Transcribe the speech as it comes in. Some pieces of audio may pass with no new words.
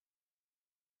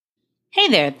Hey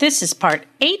there, this is part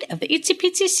 8 of the Itsy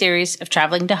Pitsy series of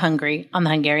traveling to Hungary on the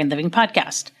Hungarian Living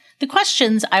Podcast. The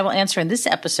questions I will answer in this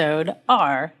episode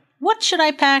are, what should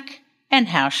I pack and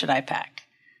how should I pack?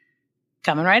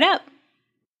 Coming right up.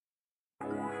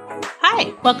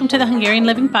 Hi, welcome to the Hungarian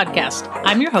Living Podcast.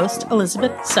 I'm your host,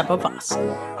 Elizabeth Sabo-Voss.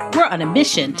 We're on a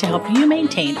mission to help you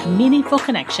maintain a meaningful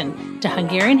connection to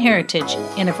Hungarian heritage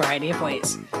in a variety of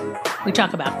ways. We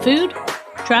talk about food,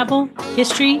 travel,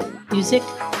 history, music,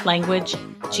 language,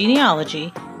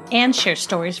 genealogy, and share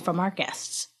stories from our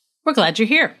guests. We're glad you're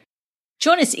here.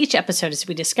 Join us each episode as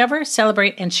we discover,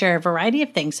 celebrate, and share a variety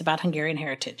of things about Hungarian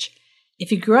heritage.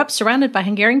 If you grew up surrounded by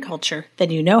Hungarian culture,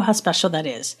 then you know how special that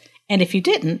is. And if you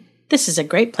didn't, this is a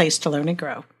great place to learn and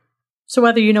grow. So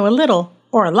whether you know a little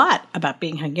or a lot about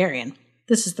being Hungarian,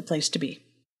 this is the place to be.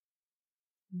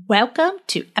 Welcome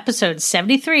to episode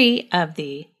 73 of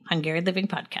the Hungarian Living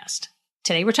Podcast.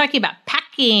 Today we're talking about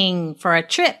packing for a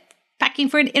trip, packing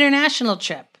for an international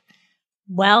trip.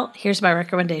 Well, here's my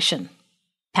recommendation.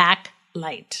 Pack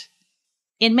light.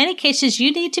 In many cases,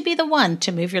 you need to be the one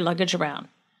to move your luggage around.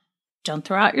 Don't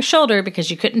throw out your shoulder because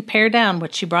you couldn't pare down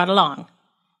what you brought along.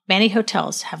 Many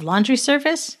hotels have laundry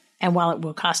service, and while it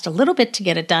will cost a little bit to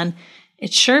get it done,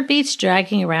 it sure beats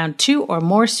dragging around 2 or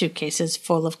more suitcases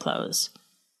full of clothes.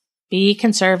 Be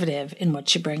conservative in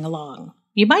what you bring along.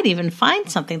 You might even find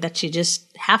something that you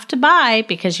just have to buy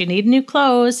because you need new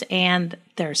clothes and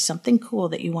there's something cool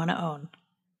that you want to own.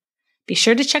 Be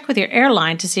sure to check with your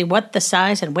airline to see what the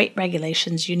size and weight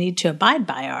regulations you need to abide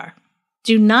by are.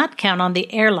 Do not count on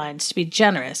the airlines to be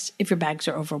generous if your bags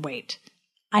are overweight.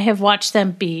 I have watched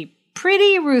them be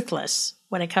pretty ruthless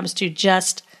when it comes to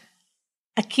just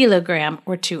a kilogram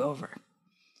or 2 over.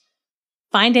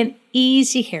 Find an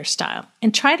easy hairstyle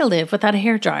and try to live without a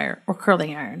hairdryer or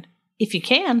curling iron. If you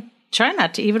can, try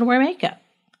not to even wear makeup.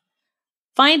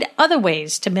 Find other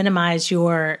ways to minimize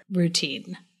your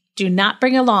routine. Do not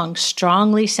bring along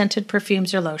strongly scented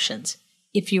perfumes or lotions.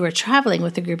 If you are traveling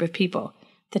with a group of people,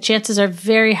 the chances are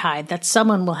very high that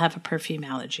someone will have a perfume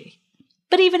allergy.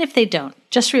 But even if they don't,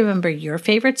 just remember your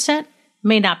favorite scent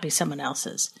may not be someone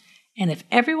else's. And if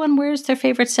everyone wears their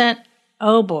favorite scent,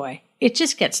 oh boy, it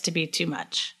just gets to be too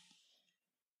much.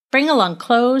 Bring along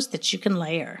clothes that you can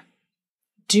layer.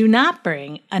 Do not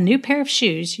bring a new pair of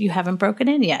shoes you haven't broken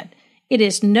in yet. It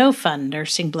is no fun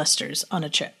nursing blisters on a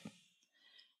trip.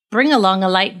 Bring along a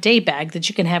light day bag that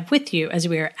you can have with you as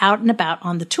we are out and about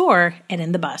on the tour and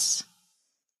in the bus.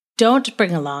 Don't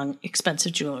bring along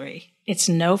expensive jewelry. It's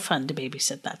no fun to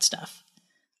babysit that stuff.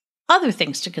 Other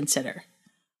things to consider.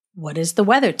 What is the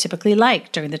weather typically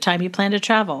like during the time you plan to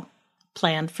travel?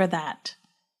 Plan for that.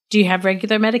 Do you have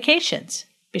regular medications?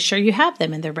 Be sure you have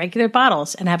them in their regular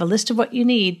bottles and have a list of what you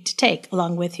need to take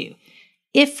along with you.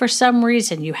 If for some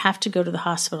reason you have to go to the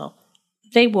hospital,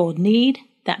 they will need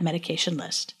that medication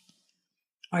list.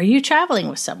 Are you traveling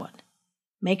with someone?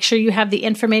 Make sure you have the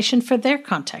information for their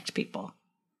contact people.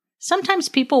 Sometimes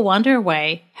people wander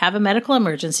away, have a medical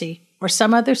emergency, or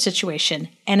some other situation,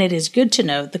 and it is good to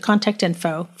know the contact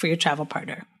info for your travel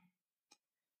partner.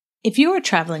 If you are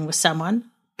traveling with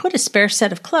someone, put a spare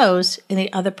set of clothes in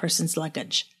the other person's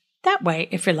luggage. That way,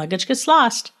 if your luggage gets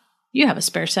lost, you have a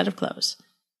spare set of clothes.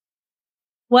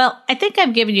 Well, I think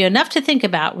I've given you enough to think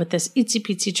about with this Itsy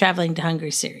Pitsy Traveling to Hungary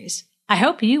series. I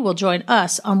hope you will join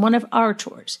us on one of our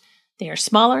tours. They are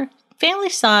smaller,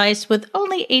 family-sized, with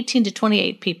only 18 to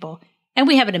 28 people, and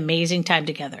we have an amazing time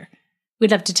together. We'd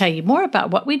love to tell you more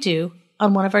about what we do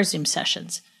on one of our Zoom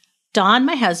sessions. Don,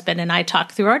 my husband, and I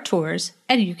talk through our tours,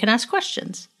 and you can ask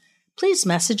questions. Please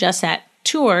message us at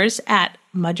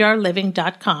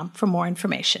tours@magyarliving.com for more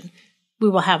information. We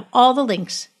will have all the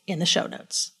links in the show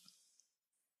notes.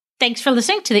 Thanks for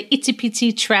listening to the Itsy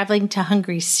Pitsy Traveling to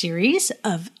Hungary series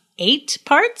of 8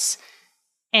 parts,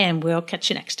 and we'll catch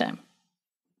you next time.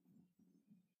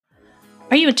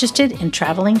 Are you interested in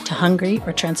traveling to Hungary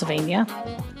or Transylvania?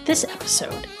 This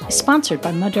episode is sponsored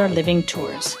by Magyar Living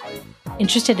Tours.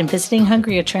 Interested in visiting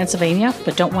Hungary or Transylvania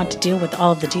but don't want to deal with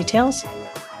all of the details?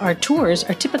 Our tours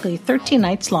are typically 13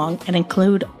 nights long and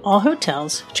include all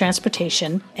hotels,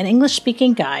 transportation, an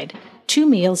English-speaking guide, 2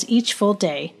 meals each full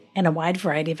day, and a wide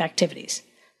variety of activities.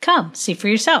 Come, see for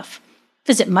yourself.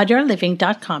 Visit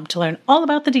magyarliving.com to learn all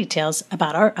about the details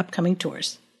about our upcoming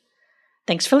tours.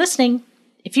 Thanks for listening.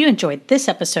 If you enjoyed this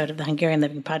episode of the Hungarian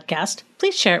Living Podcast,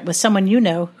 please share it with someone you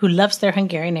know who loves their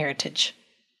Hungarian heritage.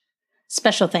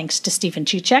 Special thanks to Stephen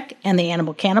Chichek and the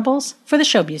Animal Cannibals for the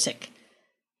show music.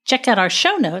 Check out our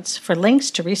show notes for links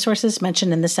to resources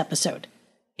mentioned in this episode.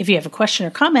 If you have a question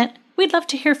or comment, we'd love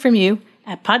to hear from you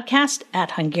at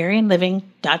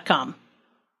podcast@hungarianliving.com.